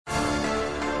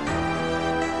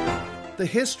The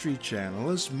History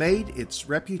Channel has made its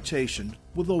reputation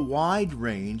with a wide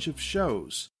range of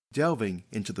shows delving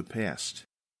into the past.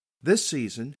 This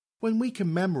season, when we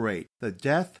commemorate the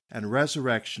death and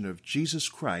resurrection of Jesus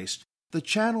Christ, the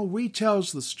channel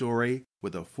retells the story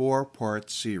with a 4-part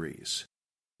series.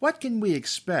 What can we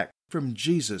expect from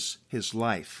Jesus, his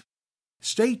life?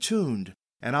 Stay tuned,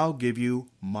 and I'll give you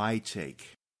my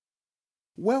take.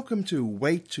 Welcome to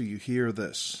Wait Till You Hear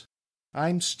This.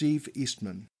 I'm Steve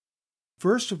Eastman.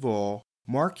 First of all,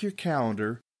 mark your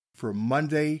calendar for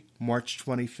Monday, March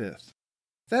 25th.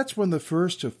 That's when the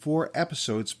first of 4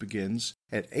 episodes begins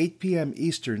at 8 p.m.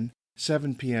 Eastern,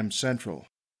 7 p.m. Central.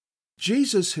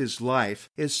 Jesus, his life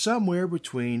is somewhere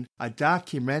between a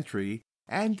documentary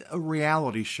and a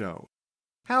reality show.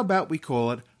 How about we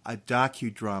call it a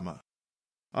docu-drama?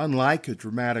 Unlike a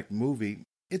dramatic movie,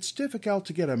 it's difficult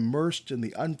to get immersed in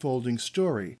the unfolding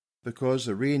story because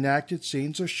the reenacted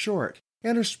scenes are short,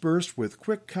 interspersed with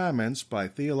quick comments by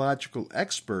theological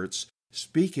experts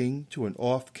speaking to an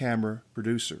off-camera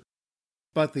producer.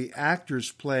 But the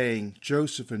actors playing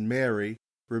Joseph and Mary,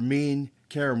 Ramin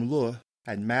Karimloo,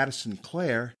 and Madison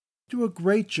Clare do a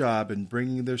great job in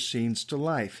bringing their scenes to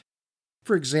life.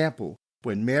 For example,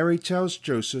 when Mary tells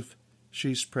Joseph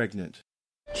she's pregnant.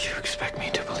 Do you expect me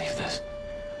to believe this?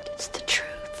 It's the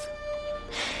truth.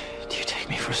 Do you take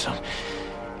me for some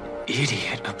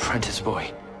idiot apprentice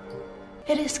boy?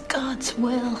 It is God's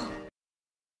will.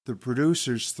 The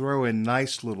producers throw in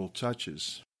nice little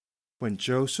touches. When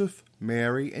Joseph,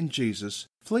 Mary, and Jesus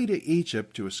flee to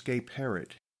Egypt to escape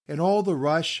Herod, in all the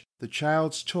rush, the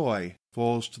child's toy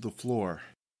falls to the floor.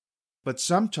 But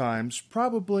sometimes,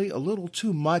 probably a little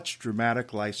too much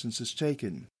dramatic license is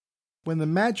taken. When the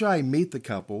Magi meet the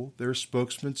couple, their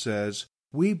spokesman says,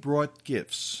 "We brought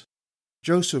gifts."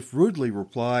 Joseph rudely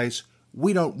replies,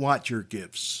 "We don't want your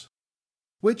gifts."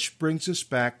 Which brings us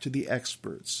back to the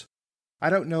experts. I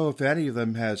don't know if any of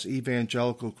them has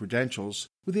evangelical credentials,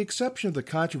 with the exception of the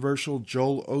controversial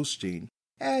Joel Osteen,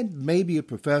 and maybe a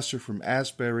professor from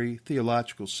Asbury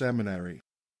Theological Seminary.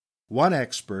 One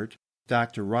expert,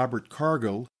 Dr. Robert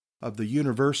Cargill of the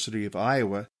University of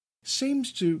Iowa,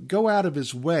 seems to go out of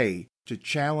his way to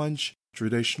challenge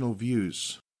traditional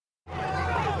views.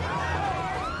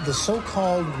 The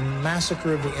so-called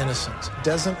massacre of the innocents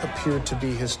doesn't appear to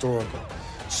be historical.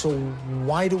 So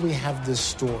why do we have this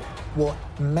story? Well,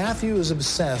 Matthew is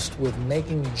obsessed with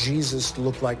making Jesus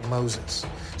look like Moses.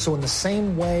 So in the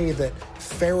same way that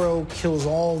Pharaoh kills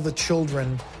all the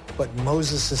children, but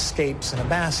Moses escapes in a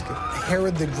basket,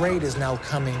 Herod the Great is now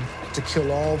coming to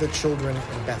kill all the children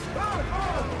in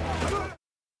Bethlehem.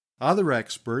 Other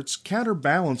experts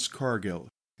counterbalance Cargill,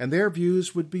 and their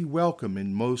views would be welcome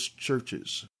in most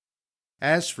churches.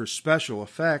 As for special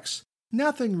effects,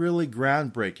 nothing really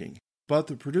groundbreaking, but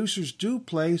the producers do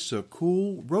place a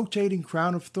cool, rotating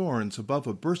crown of thorns above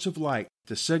a burst of light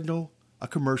to signal a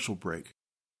commercial break.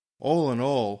 All in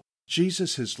all,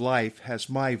 Jesus, his life has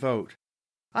my vote.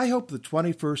 I hope the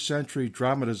 21st century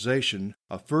dramatization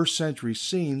of first century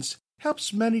scenes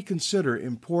helps many consider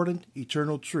important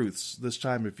eternal truths this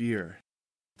time of year.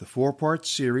 The 4-part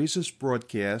series is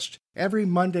broadcast every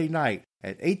Monday night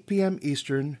at 8 p.m.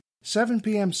 Eastern, 7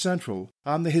 p.m. Central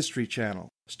on the History Channel,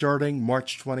 starting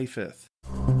March 25th.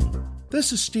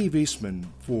 This is Steve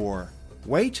Eastman for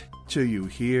Wait Till You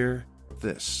Hear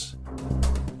This.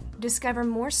 Discover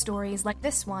more stories like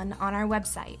this one on our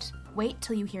website,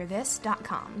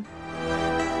 waittillyouhearthis.com.